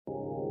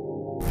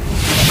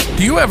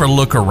Do you ever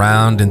look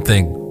around and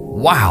think,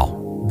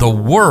 wow, the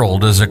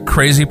world is a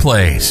crazy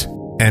place,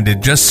 and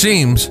it just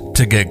seems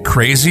to get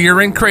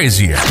crazier and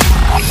crazier?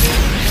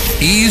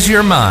 Ease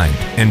your mind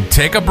and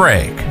take a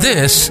break.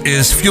 This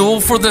is Fuel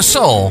for the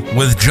Soul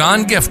with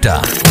John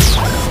Giftah.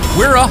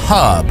 We're a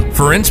hub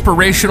for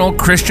inspirational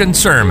Christian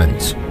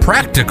sermons,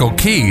 practical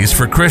keys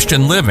for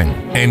Christian living,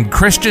 and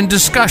Christian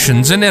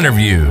discussions and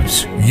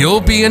interviews.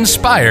 You'll be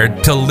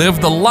inspired to live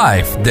the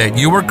life that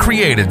you were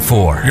created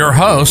for. Your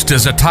host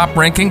is a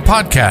top-ranking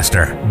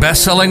podcaster,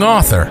 best-selling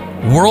author,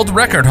 world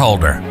record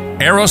holder,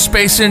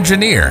 aerospace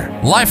engineer,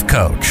 life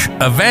coach,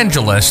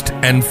 evangelist,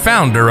 and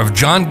founder of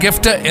John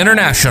Giftah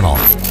International.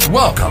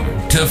 Welcome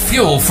to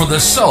Fuel for the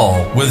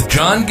Soul with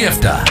John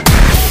Giftah.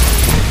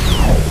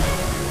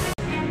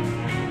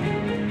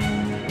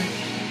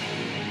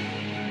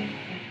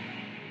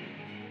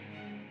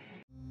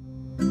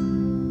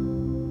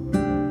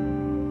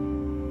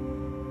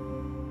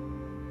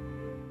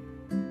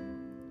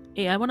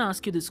 Hey, I want to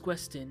ask you this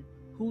question.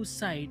 Whose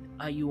side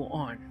are you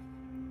on?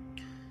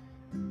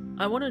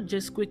 I want to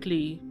just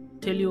quickly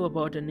tell you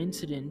about an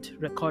incident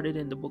recorded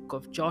in the book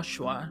of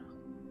Joshua,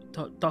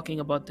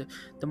 talking about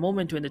the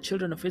moment when the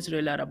children of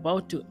Israel are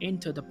about to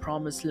enter the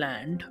promised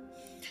land,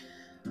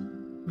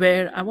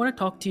 where I want to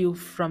talk to you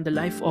from the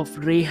life of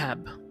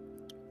Rahab.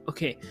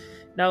 Okay,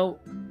 now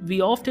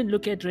we often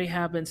look at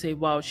Rahab and say,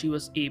 wow, she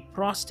was a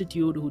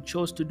prostitute who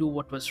chose to do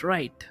what was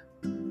right?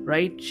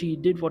 She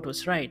did what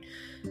was right.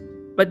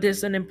 But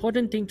there's an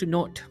important thing to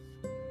note.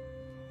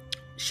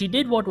 She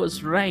did what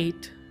was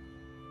right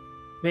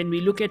when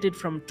we look at it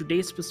from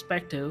today's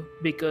perspective,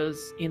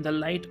 because in the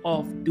light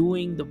of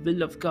doing the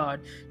will of God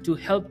to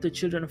help the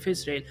children of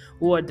Israel,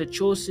 who are the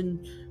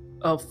chosen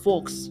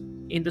folks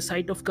in the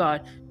sight of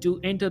God, to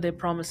enter their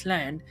promised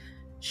land,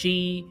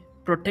 she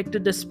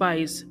protected the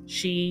spies.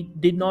 She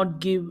did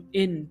not give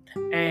in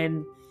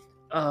and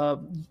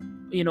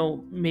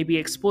maybe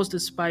expose the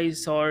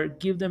spies or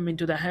give them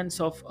into the hands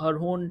of her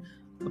own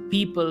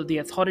people, the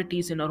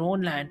authorities in her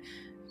own land.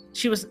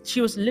 She was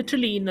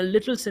literally, in a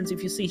literal sense,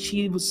 if you see,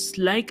 she was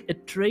like a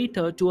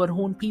traitor to her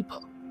own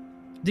people.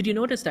 Did you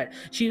notice that?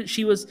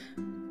 She was,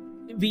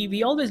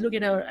 we always look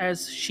at her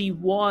as she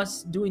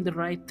was doing the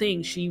right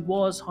thing. She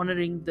was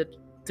honoring the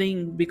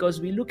thing,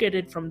 because we look at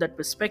it from that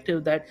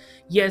perspective that,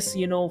 yes,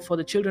 for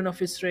the children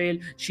of Israel,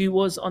 she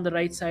was on the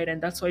right side,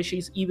 and that's why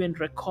she's even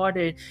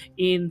recorded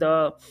in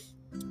the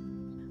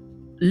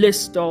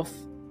list of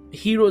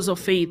heroes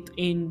of faith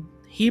in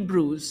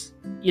Hebrews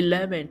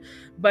 11.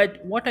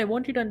 But what I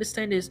want you to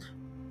understand is,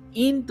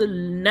 in the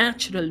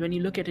natural, when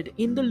you look at it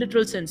in the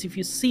literal sense, if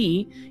you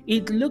see,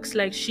 it looks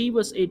like she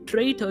was a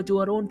traitor to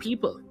her own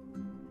people.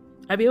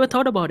 Have you ever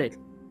thought about it?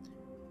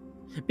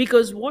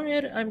 Because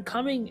where I'm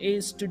coming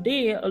is,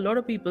 today a lot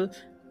of people,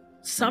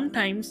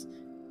 sometimes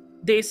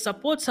they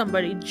support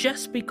somebody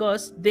just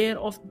because they're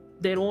of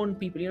their own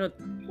people.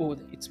 Oh,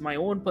 it's my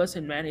own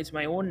person, man. It's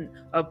my own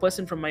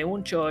person from my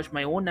own church,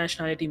 my own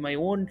nationality, my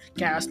own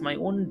caste, my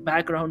own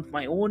background,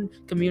 my own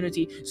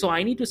community. So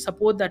I need to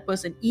support that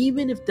person.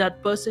 Even if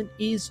that person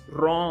is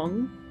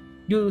wrong,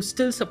 you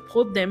still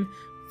support them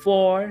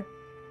for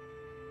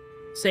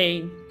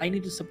saying, I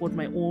need to support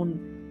my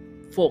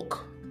own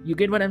folk. You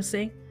get what I'm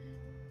saying?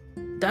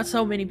 That's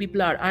how many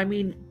people are. I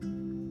mean,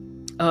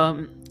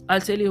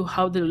 I'll tell you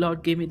how the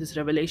Lord gave me this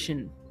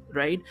revelation,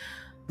 right?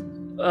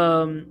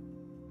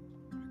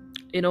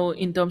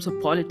 In terms of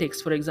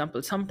politics, for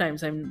example,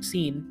 sometimes I've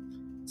seen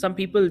some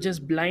people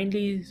just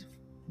blindly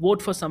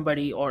vote for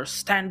somebody or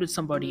stand with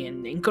somebody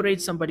and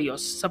encourage somebody or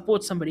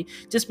support somebody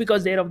just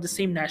because they're of the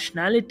same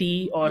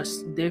nationality or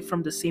they're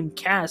from the same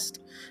caste.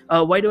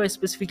 Why do I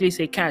specifically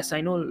say caste?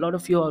 I know a lot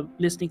of you are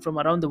listening from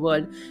around the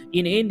world.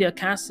 In India,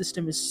 caste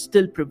system is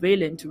still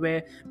prevalent,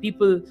 where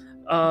people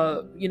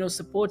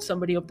support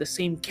somebody of the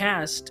same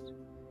caste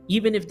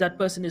even if that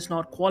person is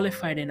not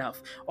qualified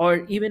enough,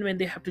 or even when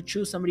they have to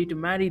choose somebody to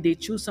marry, they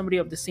choose somebody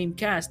of the same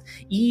caste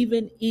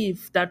even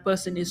if that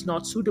person is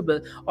not suitable,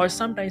 or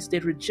sometimes they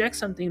reject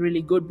something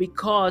really good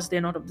because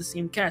they're not of the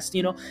same caste.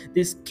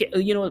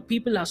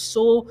 People are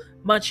so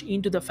much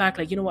into the fact,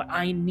 like,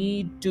 I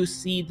need to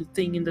see the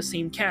thing in the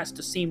same caste,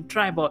 the same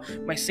tribe, or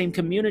my same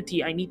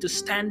community. I need to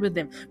stand with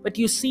them. But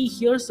you see,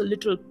 here's a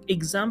little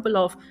example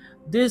of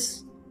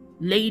this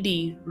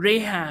lady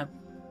Rahab,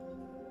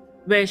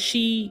 where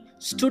she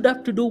stood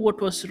up to do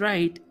what was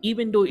right,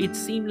 even though it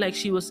seemed like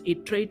she was a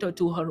traitor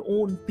to her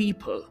own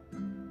people.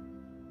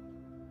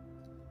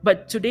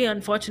 But today,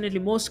 unfortunately,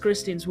 most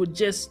Christians would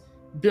just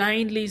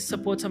blindly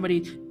support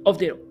somebody of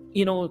their,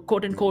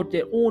 quote unquote,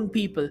 their own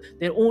people,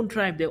 their own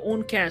tribe, their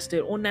own caste,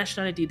 their own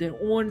nationality, their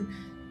own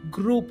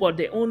group, or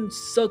their own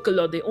circle,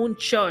 or their own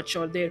church,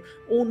 or their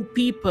own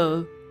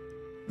people,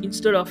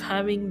 instead of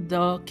having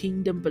the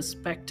kingdom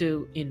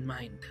perspective in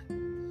mind.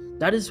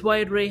 That is why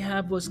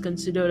Rahab was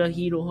considered a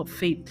hero of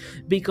faith,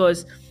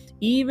 because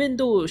even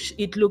though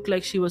it looked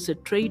like she was a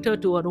traitor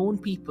to her own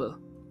people,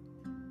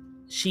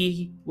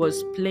 she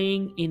was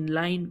playing in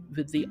line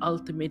with the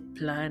ultimate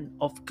plan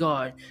of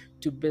God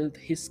to build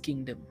His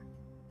kingdom.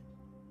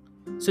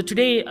 So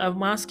today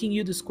I'm asking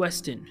you this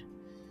question.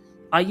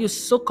 Are you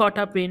so caught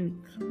up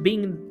in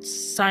being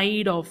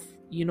inside of,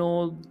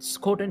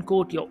 quote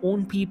unquote, your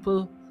own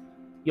people,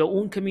 your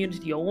own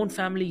community, your own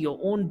family, your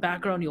own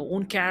background, your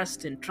own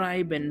caste and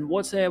tribe and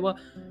whatsoever,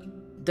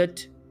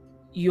 that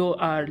you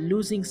are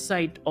losing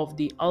sight of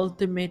the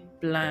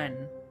ultimate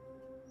plan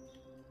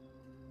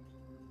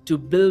to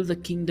build the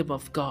kingdom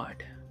of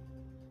God,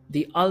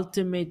 the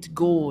ultimate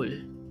goal,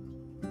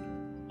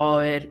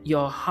 or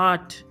your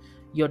heart,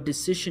 your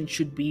decision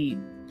should be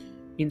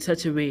in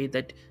such a way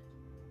that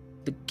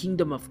the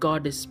kingdom of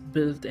God is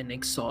built and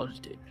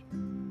exalted.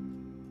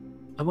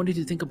 I want you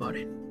to think about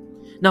it.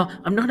 Now,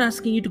 I'm not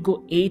asking you to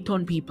go hate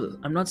on people.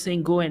 I'm not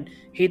saying go and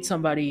hate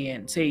somebody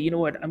and say, you know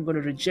what, I'm going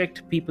to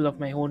reject people of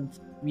my own,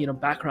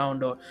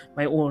 background or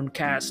my own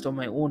caste or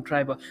my own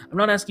tribe. I'm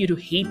not asking you to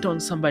hate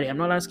on somebody. I'm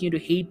not asking you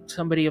to hate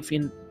somebody of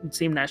the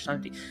same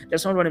nationality.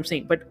 That's not what I'm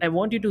saying. But I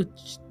want you to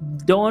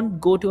don't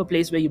go to a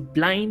place where you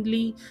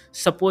blindly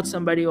support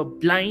somebody or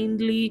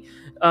blindly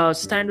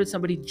stand with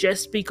somebody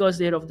just because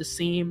they're of the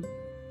same,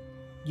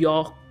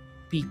 your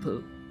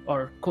people,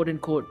 or quote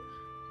unquote,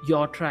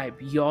 your tribe,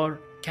 your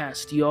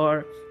caste,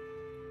 your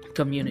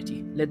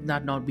community. Let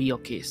that not be your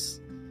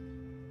case,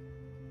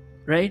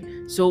 right?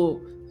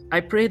 So I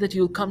pray that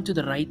you'll come to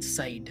the right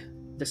side,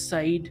 the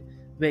side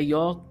where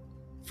your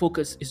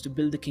focus is to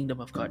build the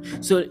kingdom of God.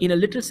 So in a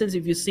literal sense,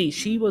 if you see,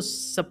 she was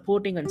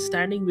supporting and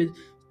standing with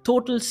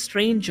total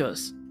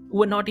strangers who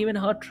were not even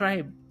her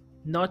tribe,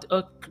 not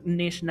a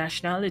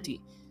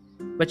nationality,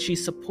 but she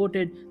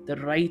supported the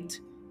right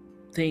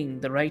thing,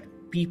 the right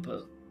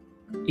people,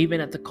 even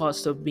at the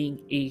cost of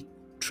being a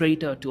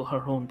traitor to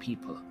her own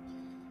people.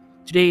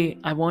 Today,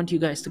 I want you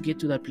guys to get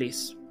to that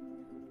place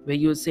where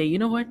you'll say, you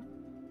know what?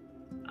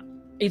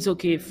 It's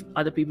okay if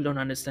other people don't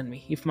understand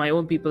me. If my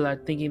own people are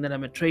thinking that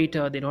I'm a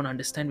traitor, they don't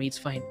understand me, it's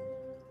fine.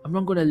 I'm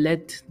not going to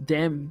let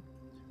them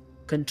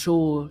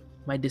control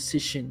my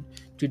decision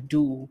to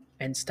do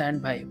and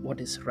stand by what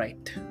is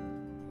right.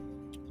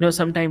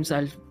 Sometimes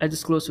I'll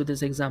just close with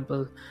this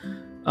example.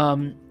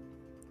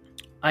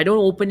 I don't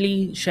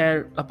openly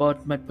share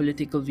about my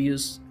political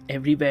views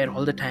everywhere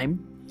all the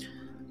time.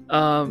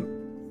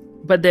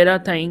 But there are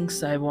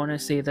things I want to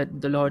say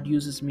that the Lord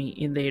uses me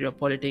in the area of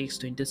politics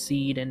to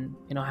intercede, and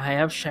I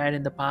have shared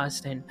in the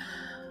past, and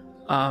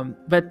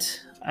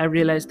but I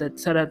realized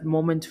that at a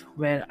moment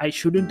where I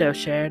shouldn't have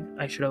shared,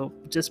 I should have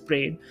just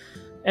prayed.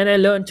 And I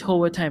learned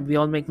over time. We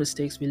all make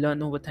mistakes. We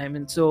learn over time.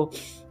 And so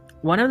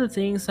one of the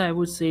things I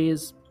would say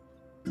is,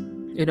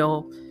 there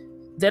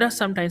are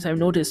sometimes I've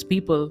noticed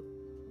people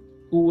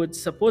who would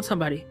support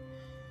somebody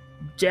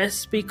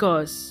just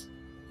because,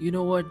 you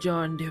know what,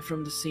 John, they're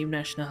from the same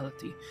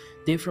nationality.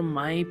 They're from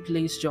my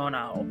place, John.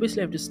 I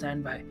obviously have to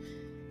stand by.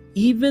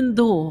 Even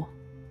though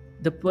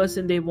the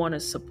person they want to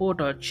support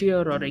or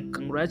cheer or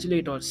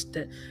congratulate or,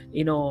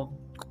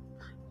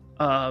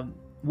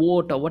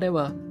 vote or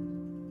whatever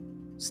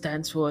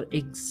stands for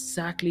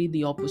exactly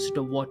the opposite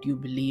of what you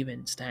believe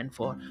and stand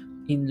for,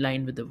 in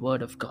line with the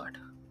word of God.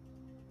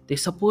 They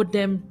support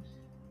them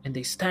and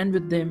they stand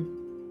with them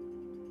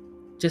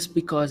just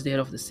because they're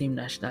of the same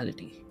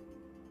nationality,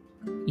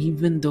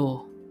 even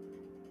though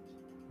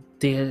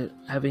they're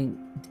having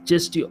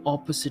just the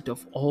opposite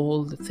of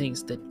all the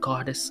things that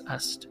God has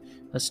asked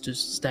us to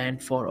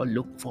stand for or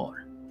look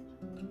for.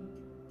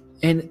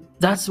 And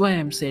that's why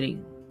I'm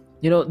saying,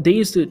 they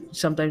used to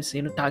sometimes,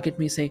 target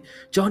me, say,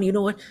 John, you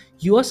know what?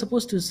 You are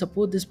supposed to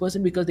support this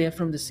person because they are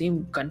from the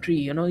same country.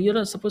 You're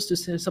not supposed to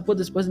support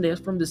this person. They are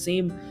from the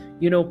same,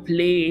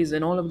 place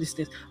and all of these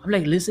things. I'm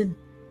like, listen,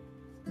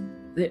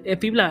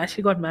 people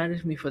actually got mad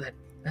at me for that.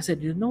 I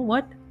said, you know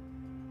what?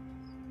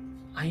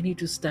 I need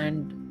to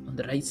stand on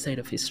the right side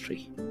of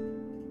history,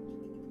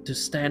 to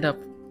stand up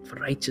for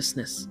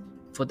righteousness,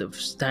 for the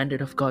standard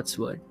of God's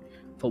word,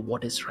 for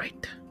what is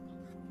right.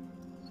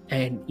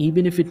 And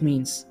even if it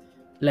means,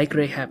 like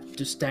Rahab,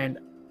 to stand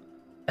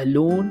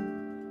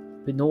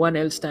alone with no one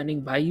else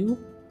standing by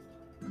you,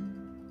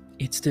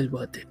 it's still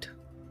worth it.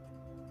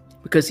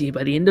 Because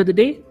by the end of the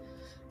day,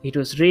 it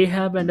was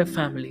Rahab and her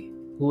family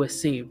who were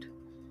saved,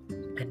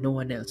 and no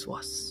one else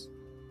was.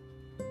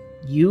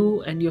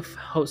 You and your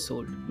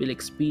household will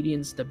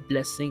experience the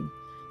blessing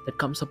that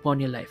comes upon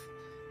your life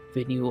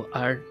when you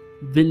are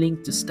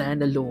willing to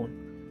stand alone,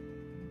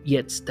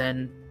 yet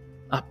stand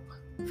up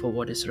for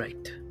what is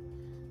right.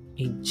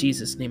 In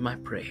Jesus' name I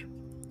pray.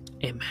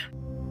 Amen.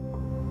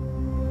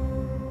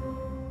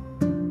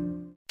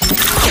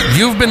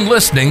 You've been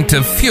listening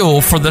to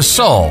Fuel for the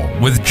Soul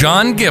with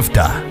John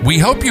Giftah. We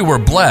hope you were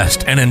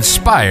blessed and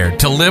inspired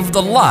to live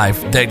the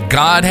life that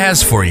God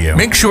has for you.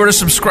 Make sure to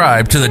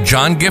subscribe to the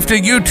John Giftah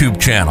YouTube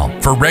channel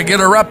for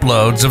regular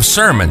uploads of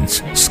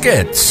sermons,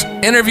 skits,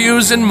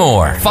 interviews, and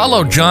more.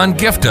 Follow John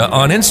Giftah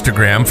on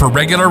Instagram for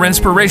regular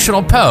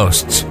inspirational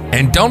posts.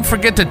 And don't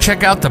forget to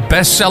check out the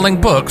best-selling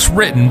books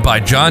written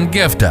by John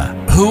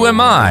Giftah, Who Am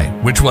I?,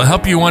 which will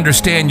help you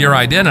understand your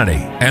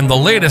identity, and the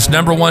latest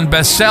 #1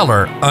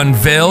 bestseller,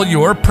 Unveil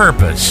Your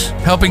Purpose,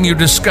 helping you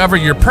discover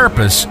your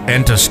purpose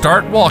and to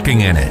start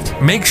walking in it.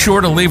 Make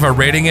sure to leave a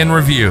rating and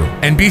review,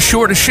 and be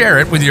sure to share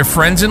it with your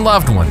friends and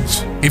loved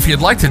ones. If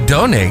you'd like to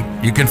donate,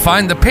 you can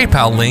find the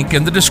PayPal link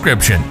in the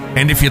description.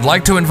 And if you'd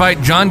like to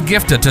invite John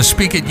Giftah to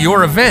speak at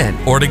your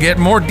event or to get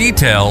more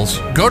details,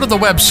 go to the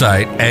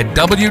website at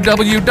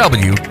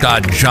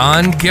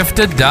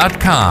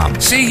www.johngiftah.com.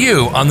 See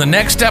you on the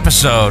next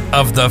episode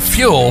of The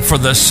Fuel for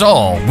the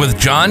Soul with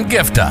John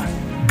Giftah.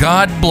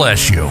 God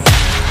bless you.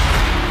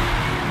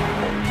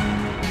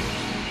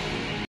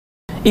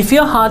 If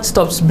your heart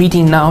stops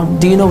beating now,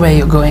 do you know where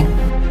you're going?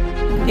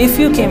 If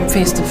you came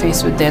face to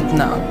face with death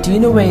now, do you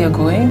know where you're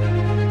going?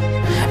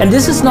 And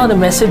this is not a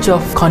message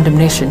of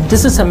condemnation.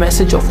 This is a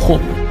message of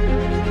hope.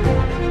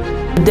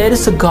 There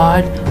is a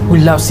God who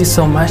loves you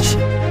so much.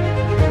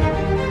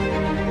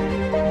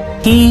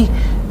 He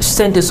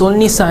sent His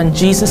only Son,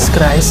 Jesus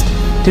Christ,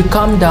 to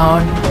come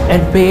down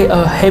and pay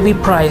a heavy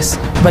price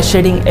by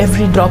shedding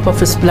every drop of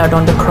His blood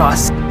on the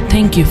cross.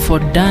 Thank you for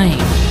dying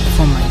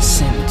for my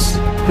sins.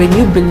 When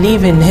you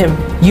believe in Him,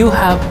 you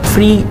have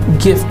free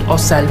gift of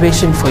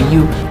salvation for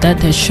you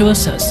that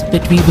assures us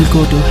that we will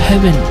go to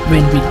heaven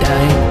when we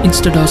die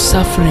instead of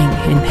suffering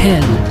in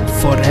hell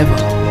forever.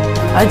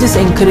 I just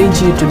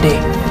encourage you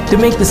today to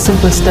make the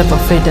simple step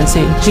of faith and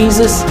say,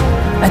 Jesus,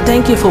 I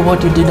thank you for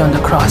what you did on the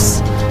cross.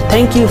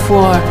 Thank you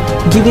for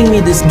giving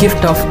me this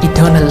gift of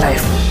eternal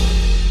life.